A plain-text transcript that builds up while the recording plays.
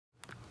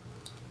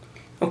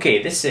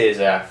Okay, this is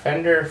a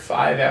Fender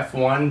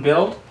 5F1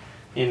 build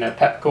in a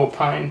Pepco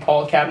Pine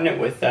Paul cabinet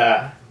with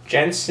a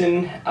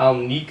Jensen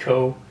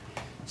Alnico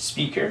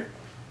speaker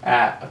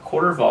at a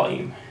quarter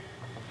volume.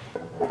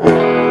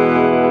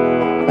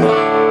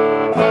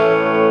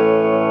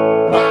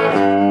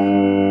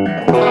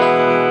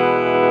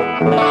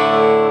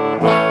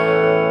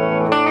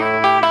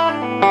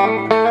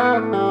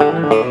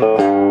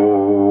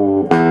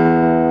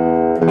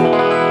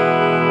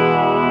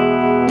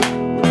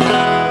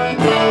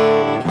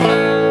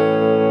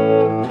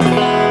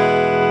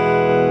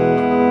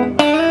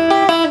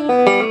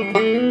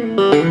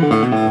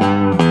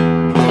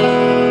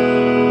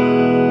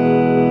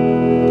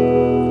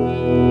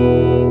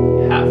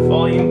 Half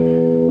volume.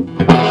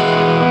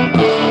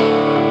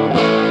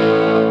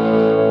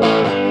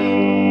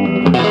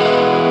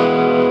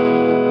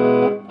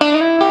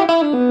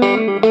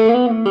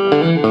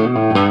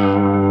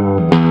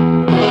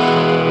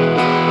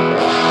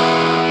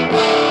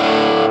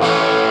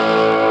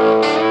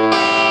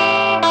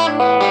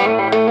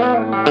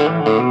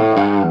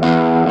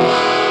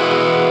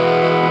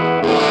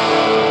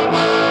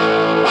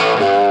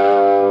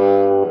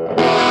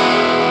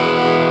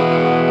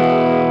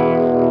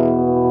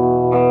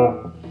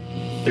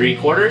 Three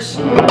quarters.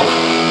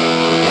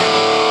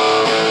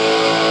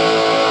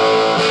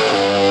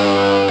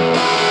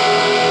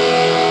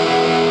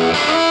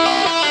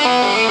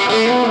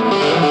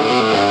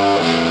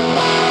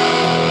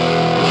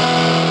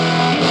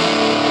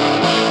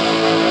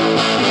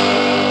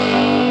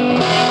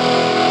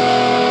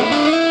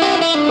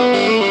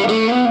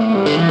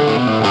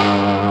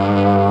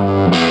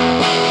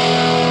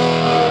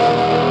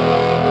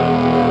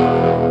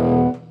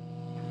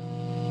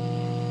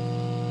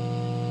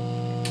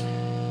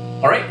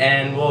 Alright,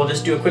 and we'll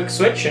just do a quick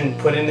switch and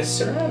put in the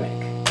ceramic.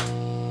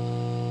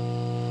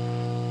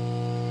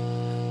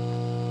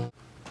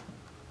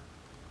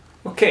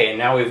 Okay, and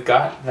now we've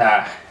got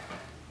the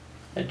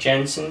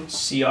Jensen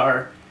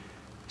C8R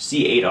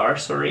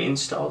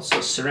installed.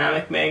 So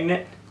ceramic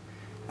magnet,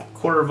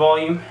 quarter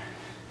volume.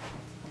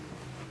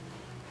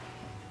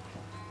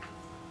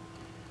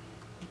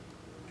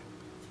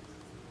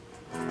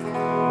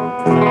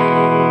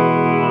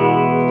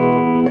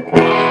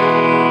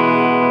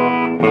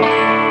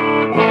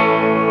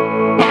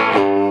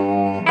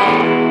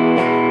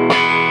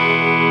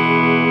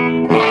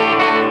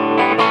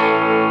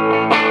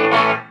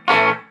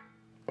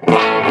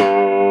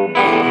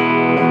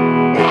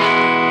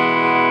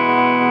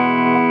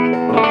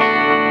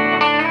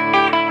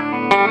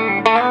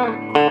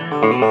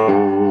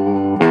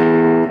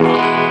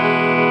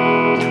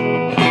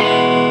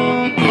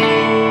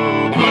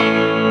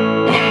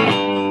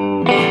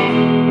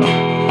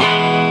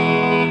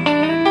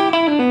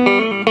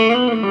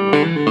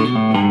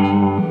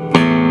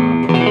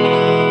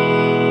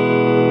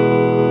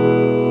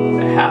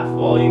 Half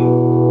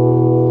volume.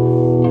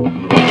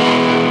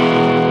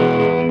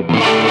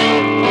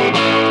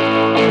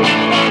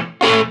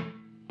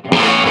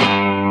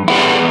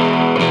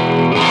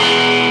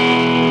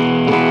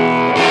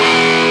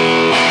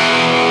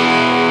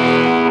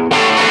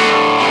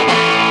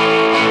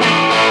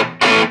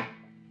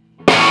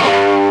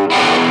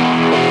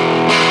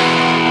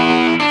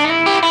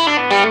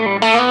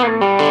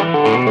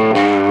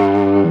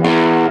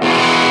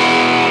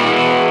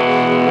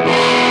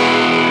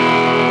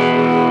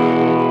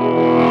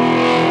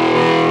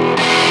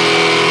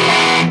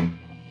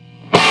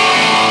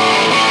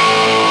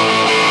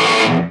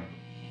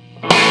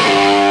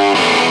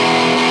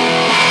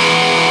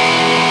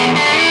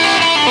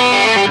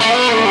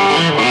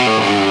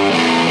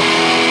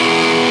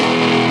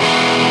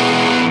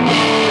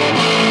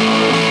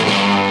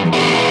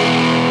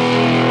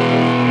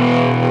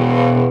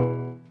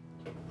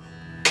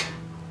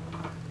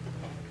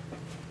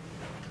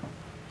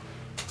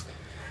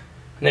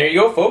 There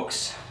you go,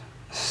 folks.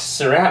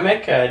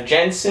 Ceramic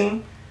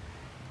Jensen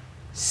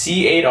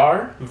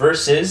C8R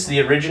versus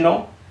the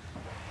original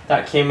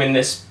that came in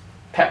this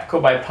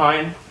Pepco by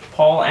Pine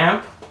Paul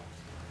amp,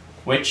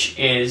 which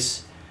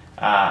is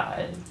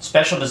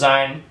special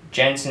design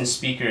Jensen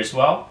speaker as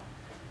well,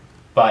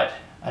 but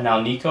an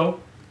Alnico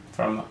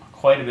from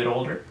quite a bit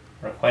older,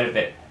 or quite a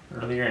bit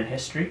earlier in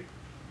history.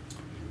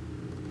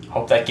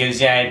 Hope that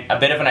gives you a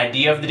bit of an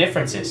idea of the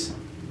differences.